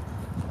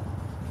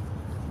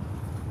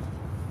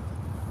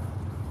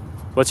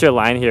 What's your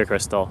line here,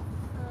 Krystal? I think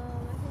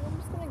I'm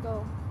just gonna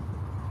go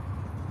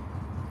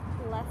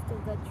left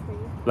of the tree.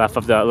 Left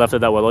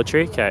of that willow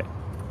tree? Okay.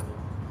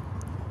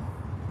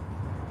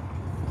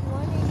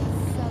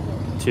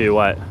 187. To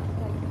what? Like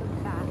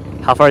the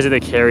back. How far is it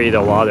to carry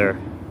the water?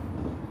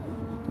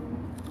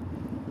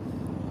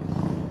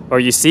 Or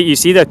you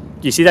see that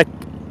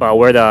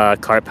where the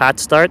cart path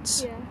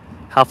starts? Yeah.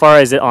 How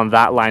far is it on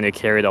that line to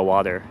carry the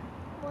water?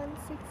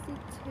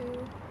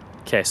 162.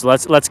 Okay, so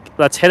let's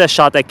hit a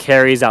shot that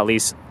carries at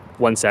least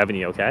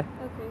 170, okay? Okay.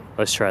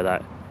 Let's try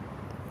that. I'll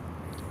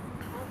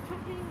try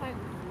hitting my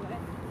wood.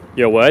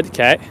 Your wood?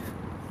 Okay.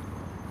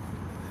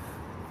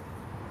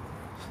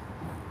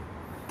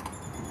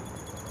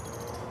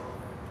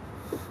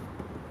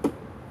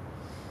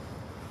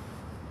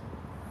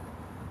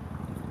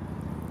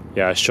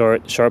 Yeah,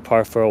 short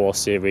par 4. We'll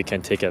see if we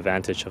can take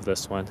advantage of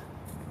this one.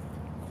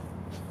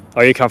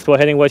 Are you comfortable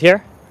hitting wood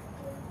here?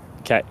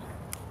 Okay.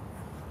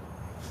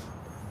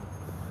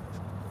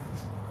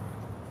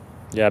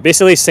 Yeah,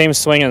 basically same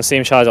swing and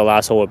same shot as the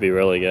last hole would be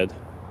really good.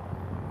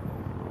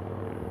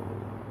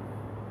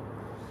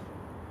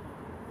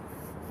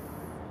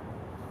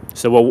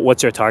 So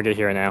what's your target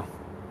here now?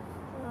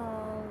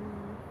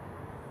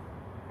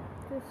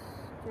 Just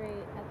straight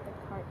at the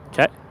cart.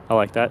 Okay, I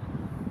like that.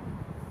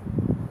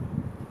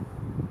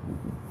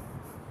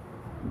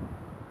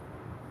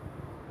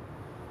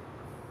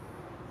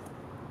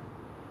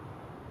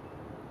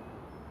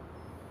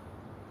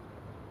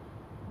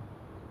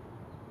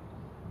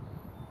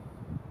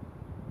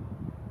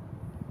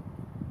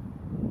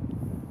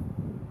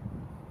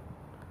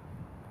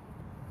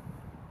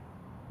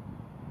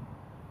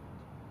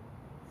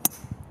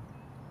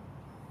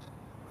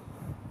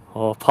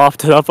 Oh,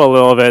 popped it up a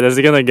little bit. Is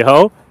it gonna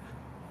go?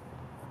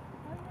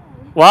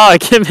 Wow, I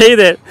made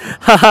it.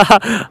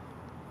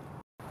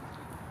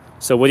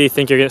 So what do you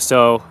think you're gonna,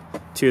 so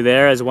to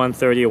there is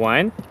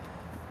 131.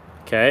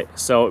 Okay,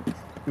 so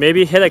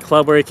maybe hit a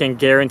club where you can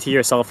guarantee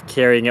yourself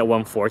carrying at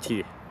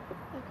 140. Okay.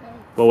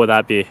 What would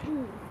that be?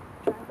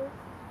 Driver.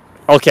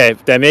 Okay,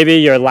 then maybe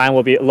your line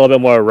will be a little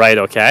bit more right,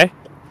 okay?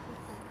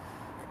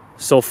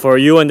 So for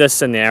you in this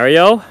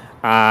scenario,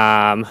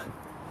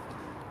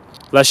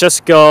 let's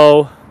just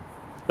go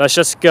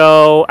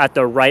at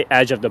the right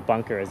edge of the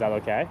bunker. Is that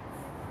okay?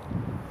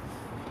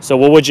 So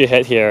what would you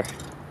hit here?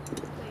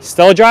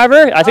 Still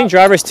driver? I think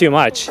driver's too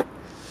much.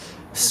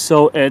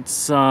 So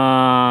it's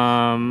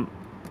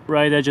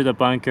right edge of the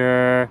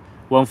bunker,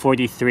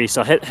 143.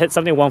 So hit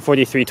something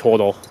 143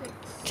 total.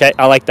 Okay,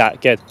 I like that.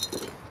 Good.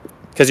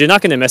 Because you're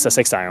not going to miss a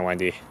 6-iron,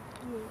 Wendy.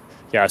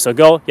 Yeah, so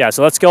go. Yeah,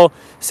 so let's go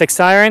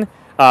 6-iron,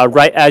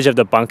 right edge of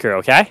the bunker,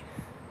 okay?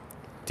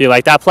 Do you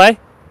like that play?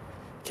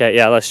 Okay,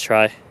 yeah, let's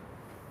try.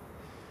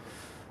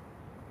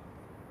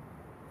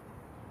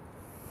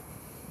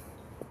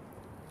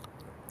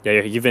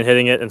 Yeah, you've been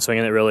hitting it and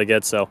swinging it really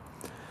good, so.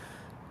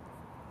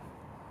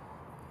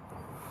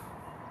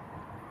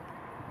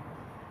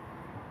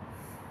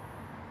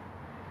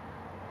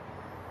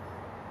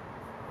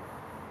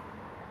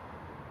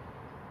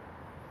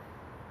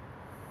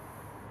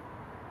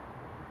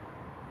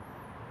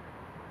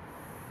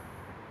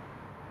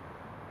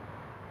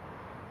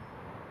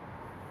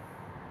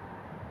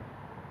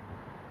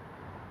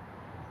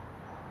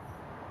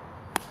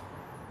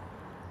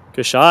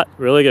 Good shot,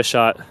 really good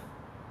shot.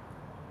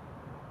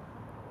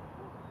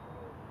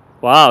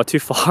 Wow, too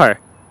far.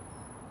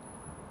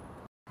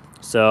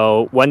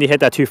 So Wendy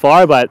hit that too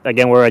far, but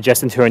again, we're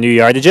adjusting to our new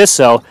yardages,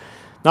 so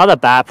not a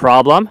bad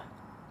problem.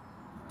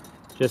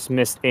 Just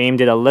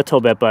misaimed it a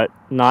little bit, but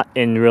not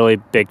in really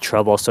big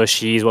trouble. So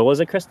she's, what was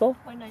it, Krystal?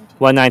 119.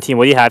 119.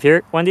 What do you have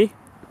here, Wendy?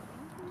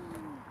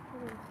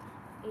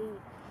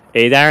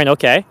 8. 8-iron,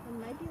 okay. It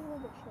might be a little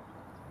bit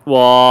short.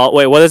 Well,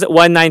 wait, what is it,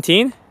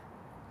 119?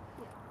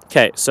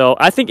 Okay, so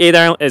I think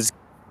 8-iron is,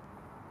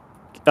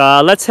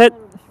 let's hit,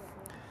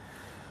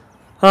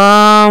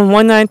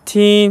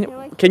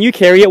 119. Can you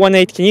carry it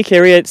 1-8? Can you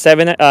carry it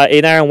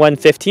 8-iron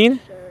 115?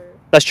 Sure.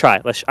 Let's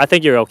try. I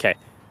think you're okay.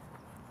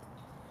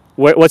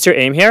 What's your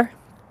aim here?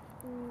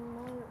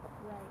 More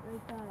right,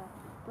 like the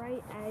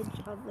right edge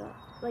of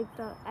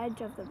the edge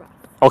of the rough.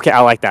 Okay,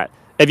 I like that.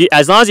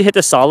 As long as you hit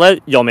the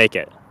solid, you'll make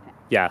it. Okay.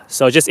 Yeah.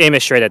 So just aim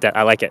it straight at that.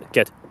 I like it.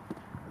 Good.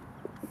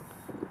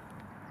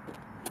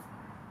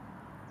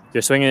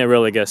 You're swinging it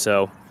really good.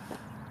 So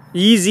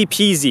easy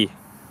peasy.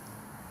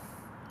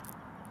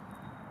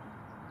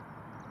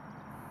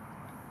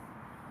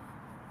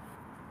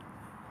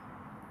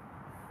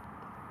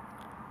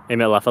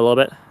 Aim it left a little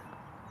bit.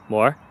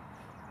 More.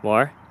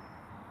 More.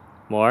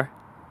 More.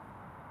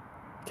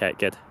 Okay,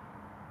 good.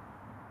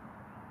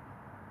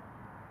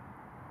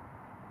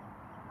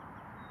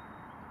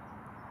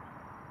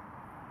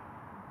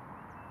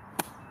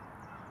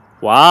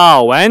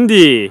 Wow,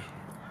 Wendy.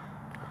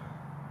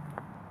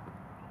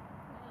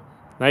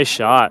 Nice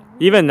shot.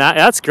 Even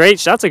that's great.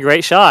 That's a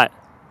great shot.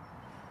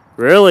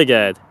 Really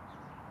good.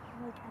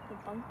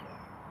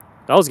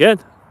 That was good.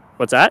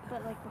 What's that?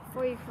 But like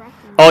before you correct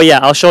me. Oh yeah,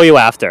 I'll show you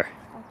after. Okay.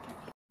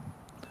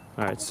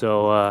 All right,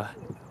 so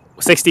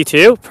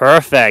 62,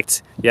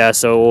 perfect. Yeah,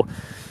 so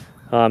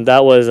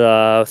that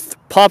was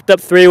popped up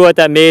 3-wood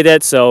that made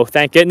it. So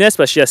thank goodness.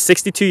 But she has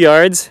 62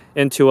 yards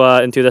into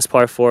this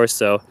par 4.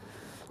 So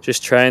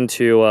just trying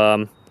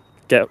to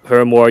get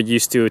her more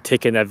used to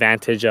taking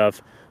advantage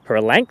of her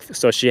length.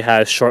 So she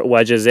has short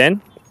wedges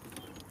in.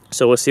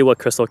 So we'll see what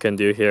Krystal can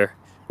do here.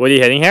 What are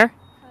you hitting here?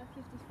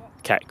 54.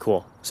 Okay,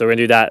 cool. So we're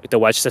gonna do the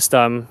wedge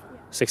system,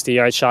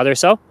 60-yard shot or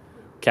so.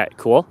 Okay,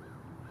 cool.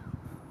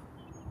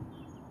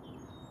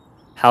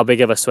 How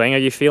big of a swing are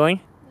you feeling?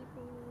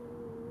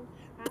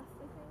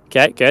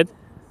 Okay, good.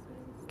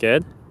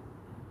 Good.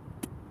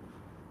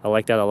 I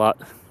like that a lot.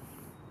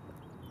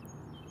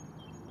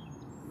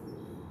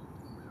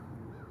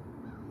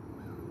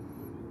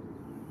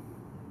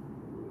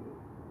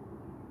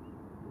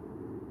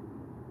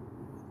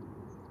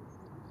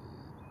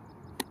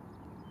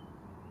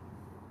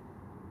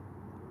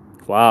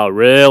 Wow,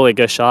 really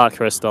good shot,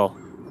 Krystal.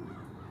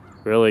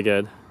 Really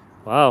good.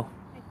 Wow.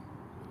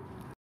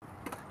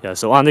 Yeah,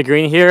 so on the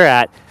green here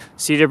at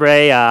Cedar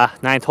Brae,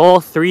 9th hole,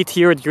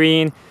 3-tiered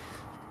green.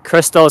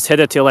 Krystal's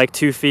hit it to like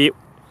 2 feet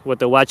with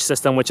the wedge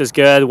system, which is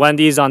good.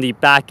 Wendy's on the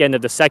back end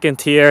of the 2nd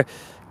tier,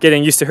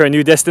 getting used to her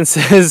new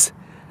distances.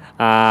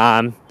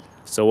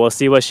 So we'll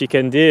see what she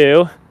can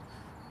do.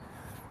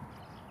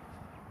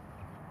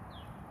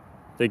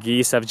 The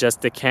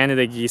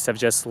Canada geese have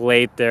just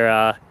laid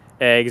their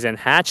eggs and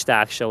hatched,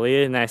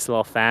 actually. A nice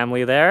little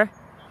family there.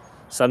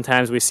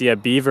 Sometimes we see a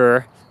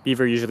beaver.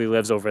 Beaver usually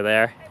lives over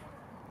there.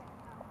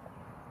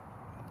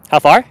 How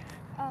far?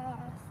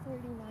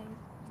 39.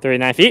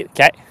 39 feet?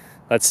 Okay.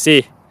 Let's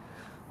see.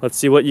 Let's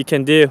see what you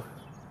can do.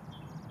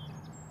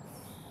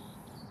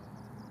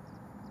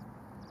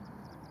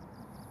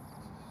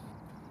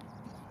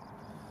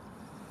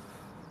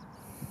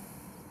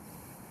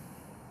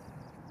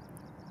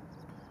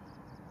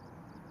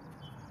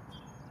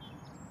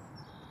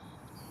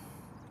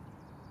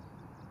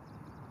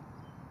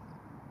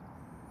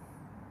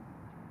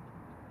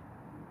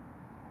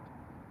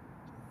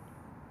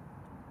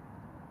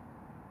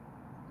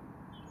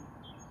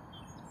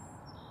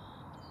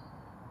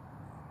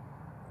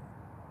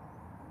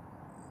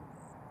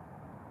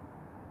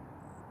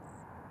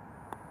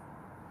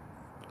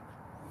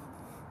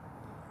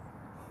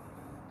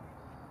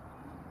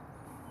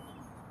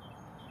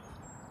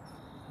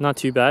 Not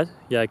too bad.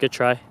 Yeah, good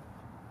try.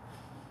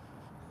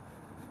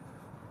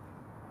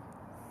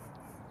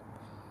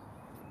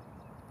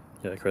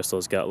 Yeah,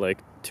 Krystal's got like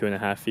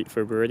 2.5 feet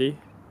for birdie.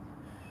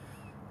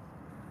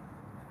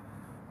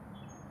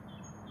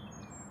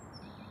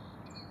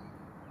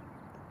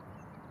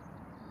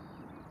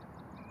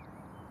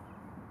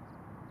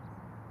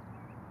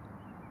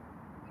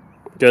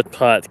 Good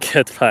putt,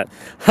 good putt.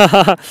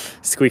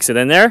 Squeaks it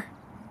in there.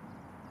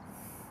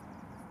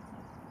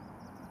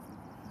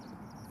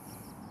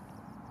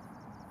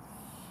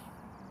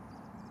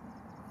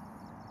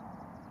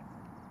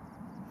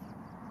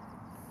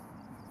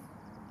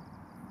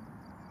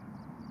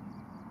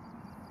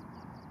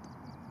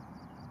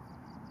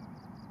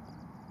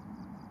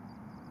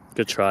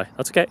 Good try.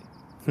 That's okay.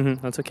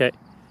 That's okay.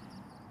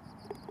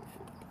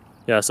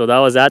 Yeah, so that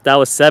was that. That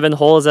was 7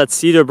 holes at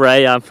Cedar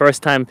Brae.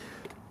 First time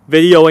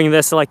videoing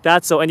this like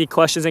that. So any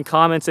questions and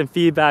comments and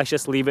feedback,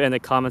 just leave it in the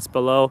comments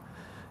below.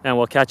 And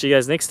we'll catch you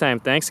guys next time.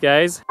 Thanks,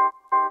 guys.